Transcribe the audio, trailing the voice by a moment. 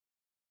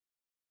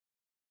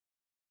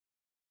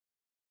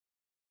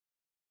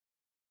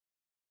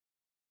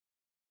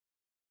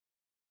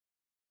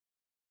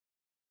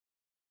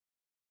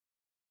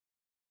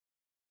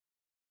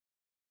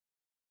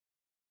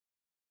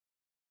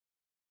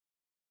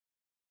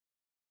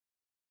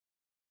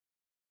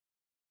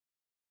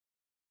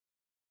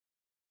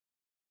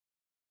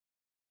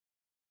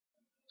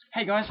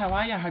Hey guys, how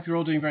are you? I hope you're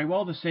all doing very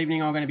well. This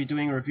evening I'm going to be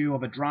doing a review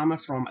of a drama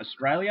from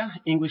Australia,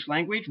 English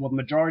language. Well, the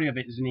majority of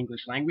it is in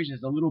English language.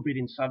 There's a little bit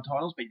in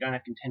subtitles, but you don't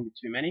have to contend with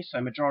too many.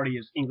 So majority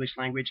is English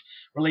language.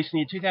 Released in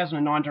the year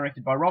 2009,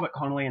 directed by Robert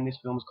Connolly, and this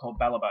film is called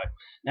Balibo.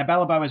 Now,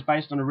 Balibo is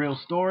based on a real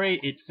story.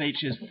 It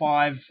features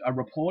five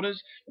reporters,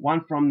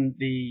 one from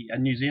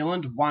New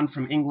Zealand, one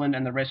from England,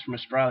 and the rest from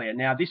Australia.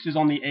 Now, this is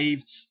on the eve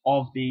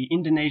of the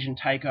Indonesian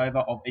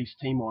takeover of East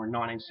Timor in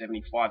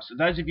 1975. So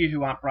those of you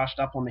who aren't brushed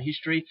up on the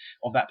history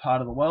of that part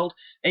of the world,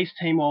 East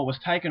Timor was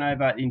taken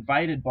over,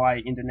 invaded by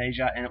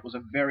Indonesia, and it was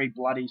a very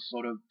bloody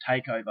sort of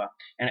takeover,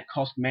 and it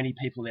cost many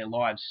people their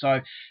lives.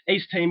 So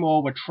East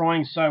Timor were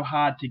trying so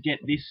hard to get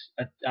this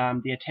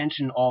the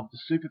attention of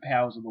the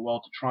superpowers of the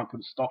world to try and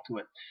put a stop to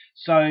it.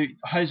 So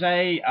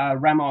Jose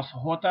Ramos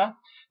Horta,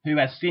 who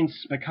has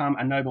since become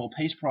a Nobel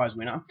Peace Prize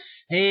winner,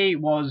 he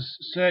was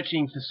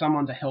searching for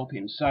someone to help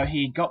him. So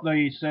he got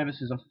the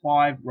services of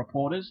five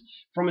reporters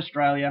from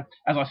Australia.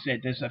 As I said,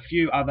 there's a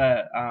few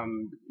other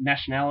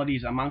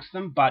nationalities amongst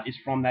them, but it's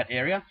from that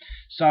area.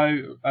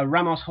 So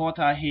Ramos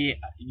Horta, he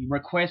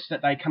requests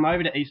that they come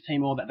over to East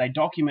Timor, that they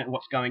document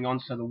what's going on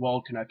so the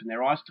world can open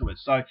their eyes to it.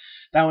 So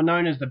they were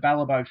known as the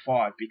Balibo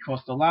Five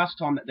because the last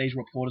time that these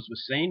reporters were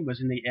seen was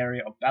in the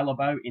area of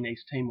Balibo in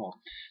East Timor.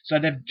 So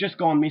they've just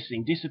gone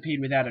missing, disappeared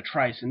without a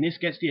trace, and this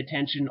gets the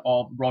attention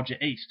of Roger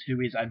East,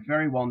 who is a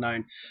very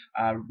well-known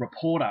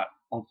reporter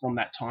from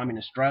that time in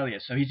Australia.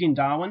 So he's in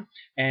Darwin,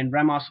 and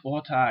Ramos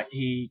Horta,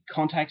 he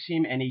contacts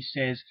him and he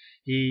says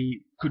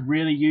he could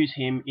really use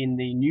him in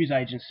the news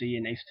agency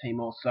in East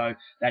Timor so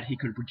that he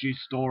could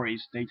produce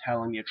stories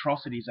detailing the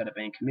atrocities that are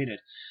being committed.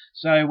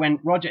 So when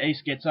Roger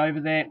East gets over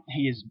there,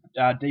 he is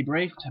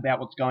debriefed about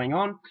what's going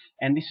on,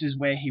 and this is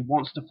where he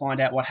wants to find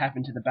out what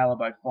happened to the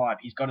Balibo Five.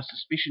 He's got a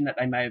suspicion that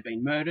they may have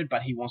been murdered,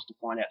 but he wants to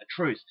find out the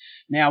truth.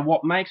 Now,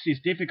 what makes this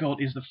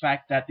difficult is the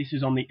fact that this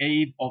is on the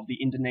eve of the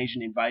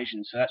Indonesian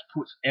invasion, so that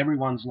puts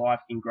everyone's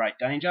life in great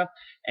danger,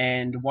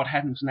 and what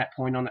happens from that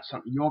point on, that's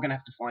something you're going to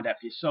have to find out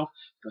for yourself,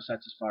 because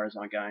that's as far as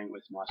I'm going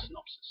with my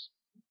synopsis.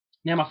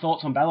 Now, my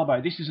thoughts on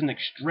Balibo. This is an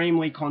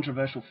extremely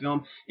controversial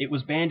film. It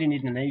was banned in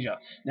Indonesia.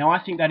 Now, I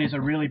think that is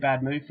a really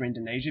bad move for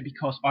Indonesia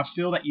because I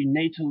feel that you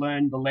need to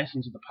learn the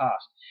lessons of the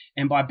past.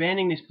 And by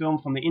banning this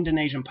film from the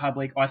Indonesian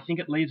public, I think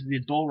it leaves the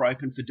door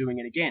open for doing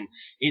it again.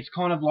 It's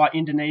kind of like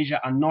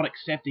Indonesia are not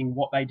accepting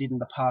what they did in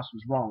the past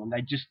was wrong, and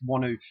they just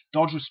want to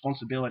dodge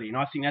responsibility. And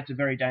I think that's a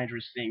very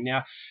dangerous thing.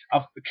 Now,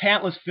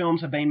 countless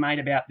films have been made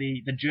about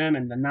the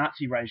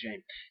Nazi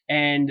regime,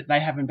 and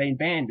they haven't been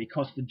banned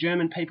because the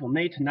German people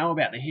need to know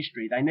about the history.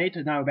 They need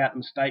to know about the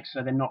mistakes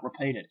so they're not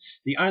repeated.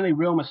 The only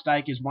real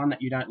mistake is one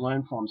that you don't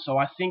learn from. So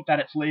I think that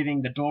it's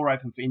leaving the door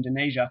open for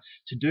Indonesia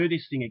to do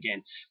this thing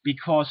again,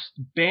 because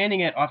banning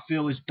it, I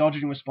feel, is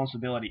dodging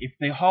responsibility. If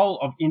the whole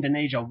of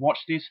Indonesia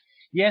watched this,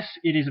 yes,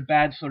 it is a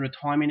bad sort of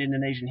time in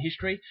Indonesian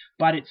history,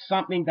 but it's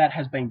something that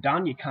has been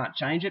done. You can't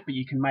change it, but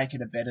you can make it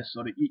a better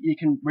sort of, you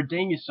can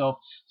redeem yourself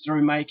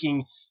through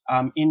making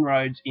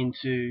inroads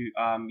into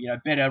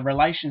better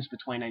relations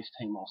between East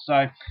Timor.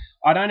 So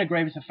I don't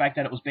agree with the fact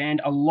that it was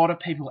banned. A lot of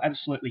people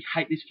absolutely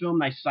hate this film.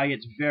 They say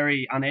it's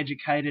very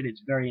uneducated,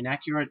 it's very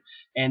inaccurate,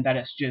 and that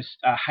it's just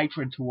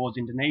hatred towards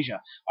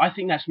Indonesia. I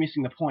think that's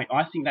missing the point.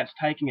 I think that's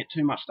taking it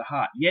too much to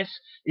heart. Yes,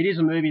 it is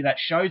a movie that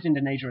shows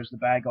Indonesia as the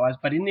bad guys,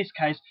 but in this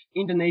case,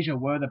 Indonesia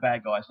were the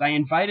bad guys. They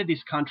invaded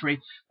this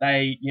country.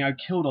 They,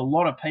 killed a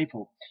lot of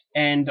people.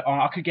 And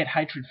I could get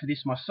hatred for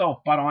this myself,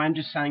 but I am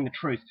just saying the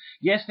truth.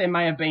 Yes, there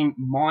may have been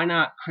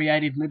minor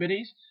creative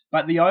liberties,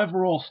 but the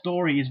overall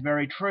story is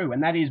very true,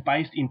 and that is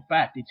based in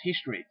fact. It's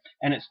history,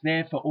 and it's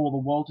there for all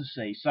the world to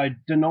see. So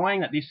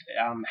denying that this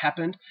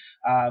happened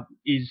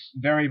is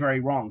very, very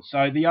wrong.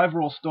 So the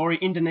overall story,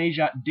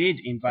 Indonesia did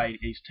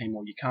invade East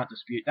Timor. You can't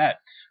dispute that.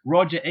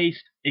 Roger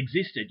East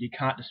existed. You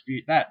can't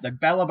dispute that. The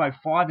Balibo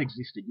Five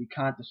existed. You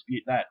can't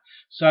dispute that.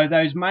 So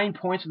those main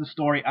points of the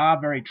story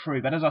are very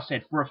true. But as I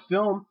said, for a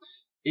film,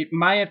 it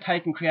may have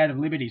taken creative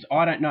liberties.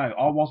 I don't know.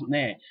 I wasn't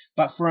there.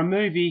 But for a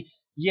movie,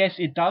 yes,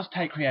 it does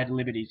take creative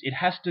liberties. It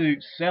has to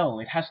sell.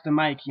 It has to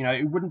make,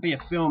 it wouldn't be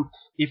a film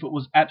if it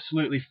was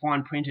absolutely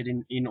fine printed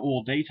in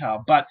all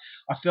detail. But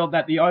I felt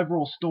that the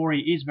overall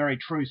story is very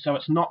true, so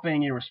it's not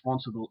being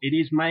irresponsible. It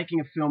is making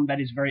a film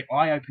that is very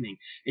eye-opening.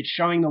 It's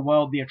showing the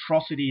world the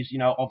atrocities,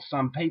 of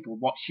some people,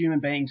 what human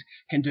beings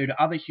can do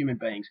to other human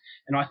beings.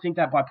 And I think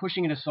that by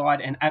pushing it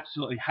aside and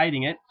absolutely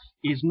hating it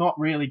is not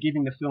really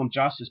giving the film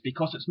justice,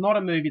 because it's not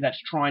a movie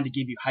that's trying to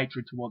give you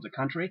hatred towards a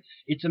country.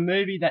 It's a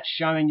movie that's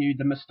showing you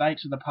the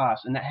mistakes of the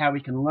past and how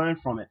we can learn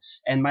from it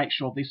and make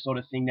sure this sort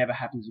of thing never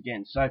happens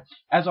again. So,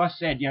 as I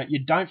said,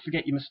 you don't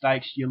forget your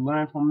mistakes, you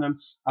learn from them,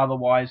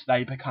 otherwise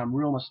they become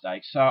real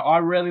mistakes. So I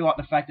really like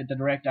the fact that the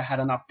director had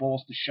enough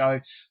balls to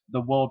show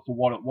the world for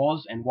what it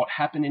was and what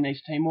happened in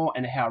East Timor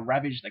and how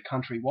ravaged the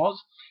country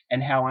was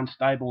and how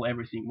unstable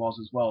everything was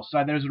as well.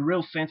 So there's a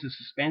real sense of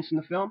suspense in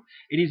the film.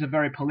 It is a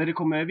very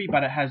political movie,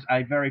 but it has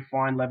a very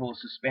fine level of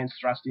suspense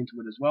thrust into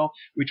it as well,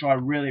 which I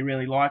really,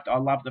 really liked. I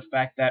love the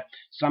fact that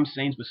some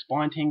scenes were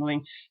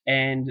spine-tingling,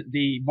 and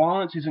the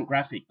violence isn't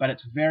graphic, but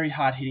it's very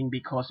hard-hitting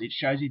because it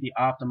shows you the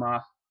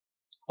aftermath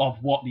of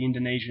what the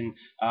Indonesian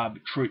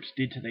troops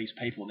did to these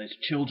people. There's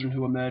children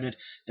who were murdered,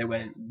 there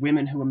were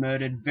women who were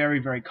murdered very,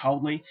 very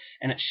coldly,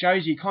 and it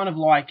shows you kind of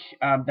like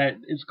that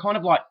it's kind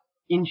of like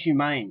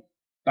inhumane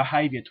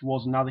behavior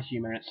towards another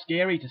human. It's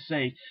scary to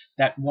see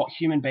that what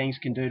human beings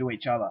can do to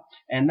each other,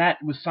 and that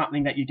was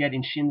something that you get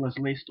in Schindler's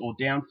List or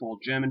Downfall,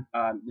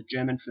 the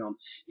German film,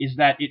 is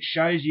that it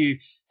shows you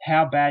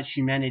how bad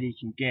humanity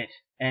can get,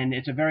 and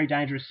it's a very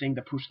dangerous thing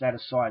to push that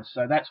aside.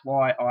 So that's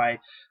why I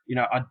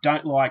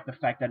don't like the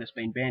fact that it's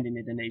been banned in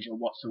Indonesia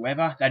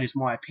whatsoever. That is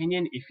my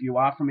opinion. If you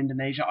are from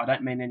Indonesia, I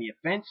don't mean any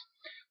offense,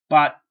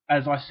 but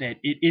as I said,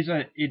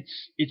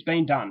 it's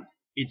been done.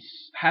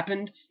 It's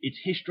happened, it's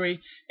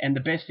history, and the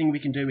best thing we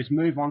can do is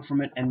move on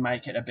from it and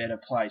make it a better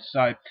place.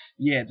 So,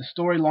 yeah, the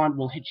storyline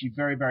will hit you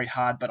very, very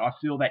hard, but I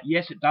feel that,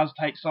 yes, it does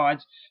take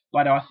sides,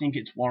 but I think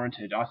it's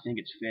warranted. I think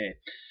it's fair.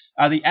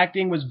 The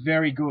acting was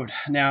very good.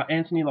 Now,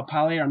 Anthony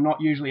LaPaglia, I'm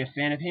not usually a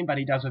fan of him, but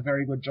he does a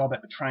very good job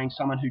at portraying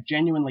someone who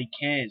genuinely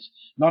cares,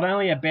 not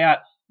only about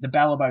the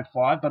Balibo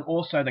 5, but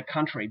also the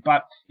country.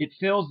 But it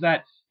feels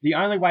that the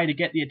only way to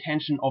get the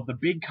attention of the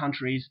big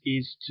countries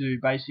is to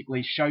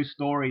basically show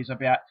stories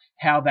about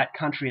how that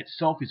country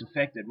itself is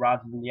affected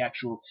rather than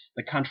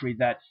the country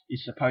that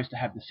is supposed to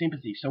have the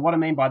sympathy. So what I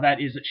mean by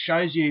that is it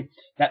shows you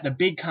that the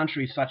big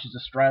countries such as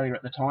Australia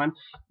at the time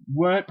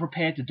weren't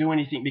prepared to do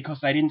anything because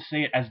they didn't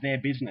see it as their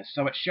business.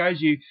 So it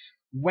shows you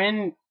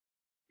when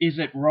is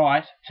it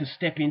right to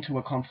step into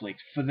a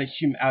conflict for the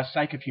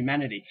sake of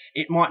humanity.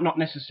 It might not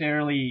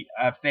necessarily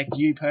affect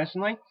you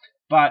personally,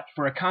 but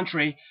for a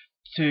country,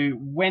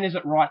 when is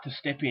it right to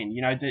step in?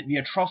 The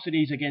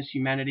atrocities against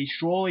humanity,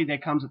 surely there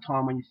comes a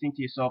time when you think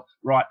to yourself,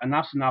 right,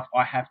 enough's enough,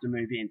 I have to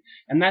move in.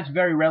 And that's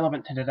very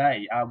relevant to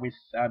today with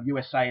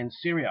USA and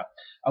Syria.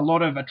 A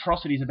lot of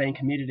atrocities are being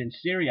committed in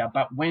Syria,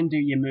 but when do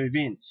you move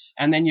in?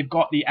 And then you've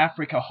got the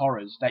Africa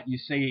horrors that you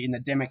see in the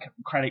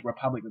Democratic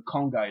Republic of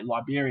Congo,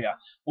 Liberia,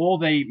 all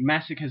the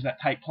massacres that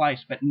take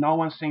place, but no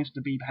one seems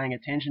to be paying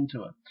attention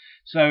to it.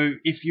 So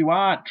if you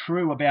are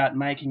true about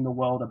making the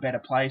world a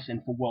better place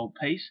and for world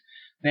peace,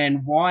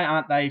 then why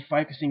aren't they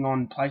focusing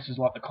on places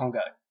like the Congo?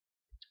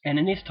 And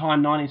in this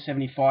time,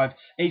 1975,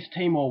 East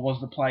Timor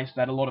was the place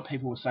that a lot of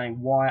people were saying,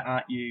 why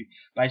aren't you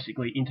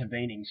basically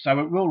intervening? So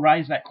it will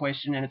raise that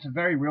question, and it's a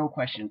very real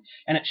question.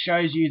 And it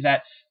shows you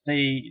that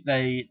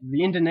the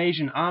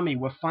Indonesian army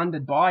were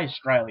funded by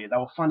Australia. They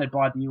were funded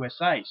by the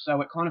USA. So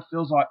it kind of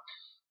feels like,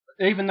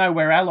 even though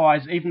we're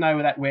allies, even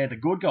though that we're the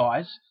good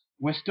guys,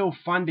 we're still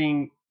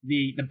funding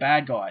the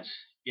bad guys.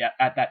 Yeah,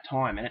 at that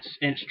time, and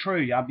it's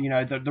true.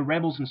 The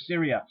rebels in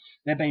Syria,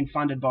 they're being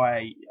funded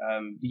by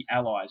the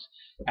Allies.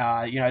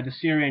 The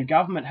Syrian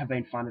government have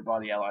been funded by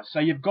the Allies. So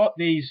you've got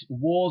these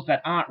wars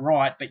that aren't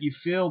right, but you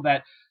feel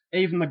that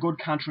even the good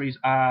countries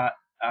are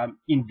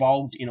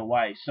involved in a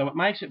way. So it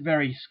makes it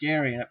very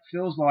scary, and it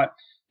feels like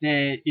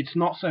it's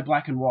not so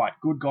black and white,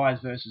 good guys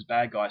versus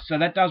bad guys. So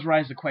that does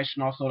raise the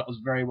question. I thought it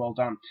was very well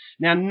done.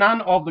 Now,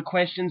 none of the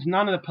questions,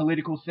 none of the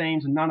political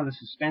themes, and none of the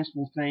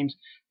suspenseful themes,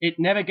 it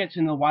never gets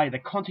in the way. The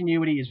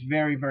continuity is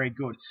very, very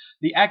good.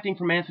 The acting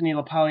from Anthony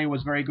LaPaglia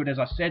was very good, as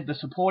I said. The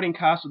supporting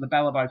cast of the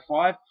Balibo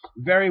 5,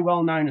 very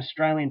well-known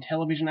Australian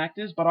television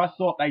actors, but I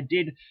thought they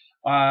did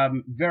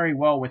very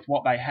well with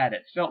what they had.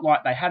 It felt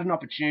like they had an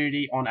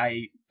opportunity on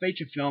a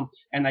feature film,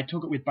 and they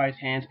took it with both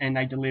hands, and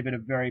they delivered a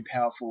very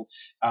powerful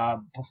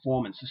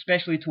performance,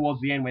 especially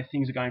towards the end where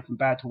things are going from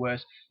bad to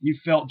worse. You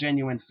felt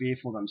genuine fear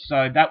for them,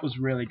 so that was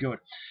really good.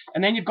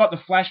 And then you've got the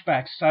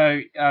flashbacks. So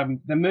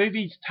the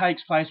movie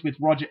takes place with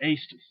Roger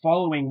East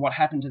following what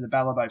happened to the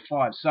Balibo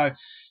 5. So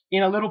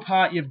in a little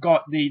part, you've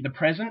got the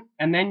present,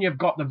 and then you've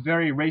got the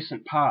very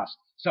recent past.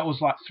 So it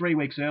was like 3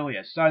 weeks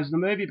earlier. So as the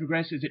movie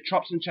progresses, it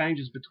chops and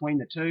changes between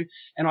the two,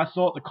 and I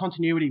thought the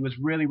continuity was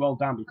really well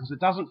done because it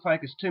doesn't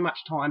focus too much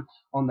time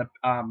on the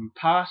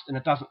past, and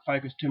it doesn't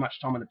focus too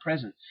much time on the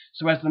present.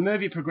 So as the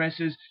movie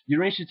progresses,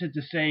 you're interested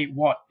to see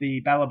what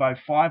the Balibo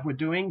 5 were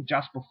doing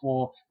just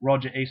before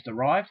Roger East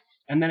arrived,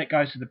 and then it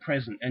goes to the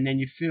present, and then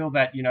you feel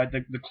that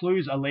the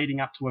clues are leading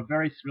up to a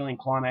very thrilling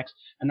climax,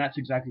 and that's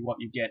exactly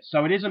what you get.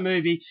 So it is a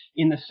movie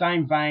in the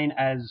same vein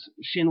as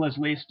Schindler's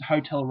List,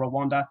 Hotel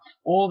Rwanda,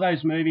 all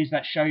those movies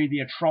that show you the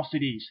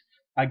atrocities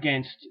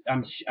against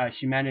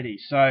humanity.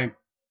 So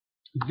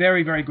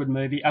very, very good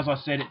movie. As I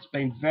said, it's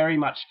been very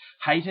much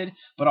hated,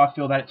 but I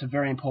feel that it's a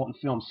very important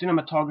film.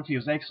 Cinematography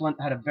was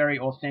excellent, had a very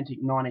authentic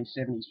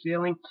 1970s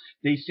feeling.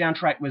 The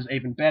soundtrack was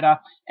even better,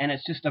 and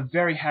it's just a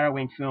very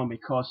harrowing film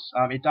because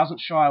it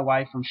doesn't shy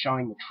away from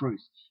showing the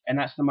truth, and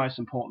that's the most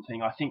important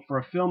thing. I think for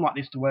a film like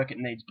this to work, it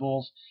needs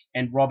balls,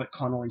 and Robert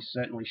Connolly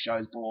certainly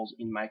shows balls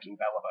in making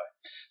Balibo.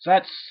 So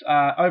that's,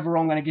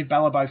 overall, I'm going to give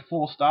Balibo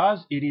 4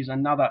 stars. It is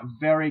another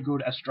very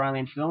good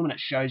Australian film, and it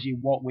shows you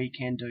what we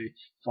can do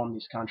from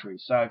this country.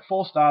 So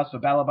 4 stars for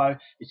Balibo.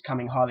 It's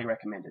coming highly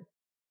recommended.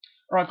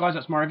 Alright guys,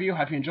 that's my review.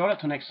 Hope you enjoyed it.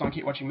 Till next time,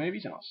 keep watching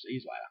movies, and I'll see you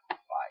later.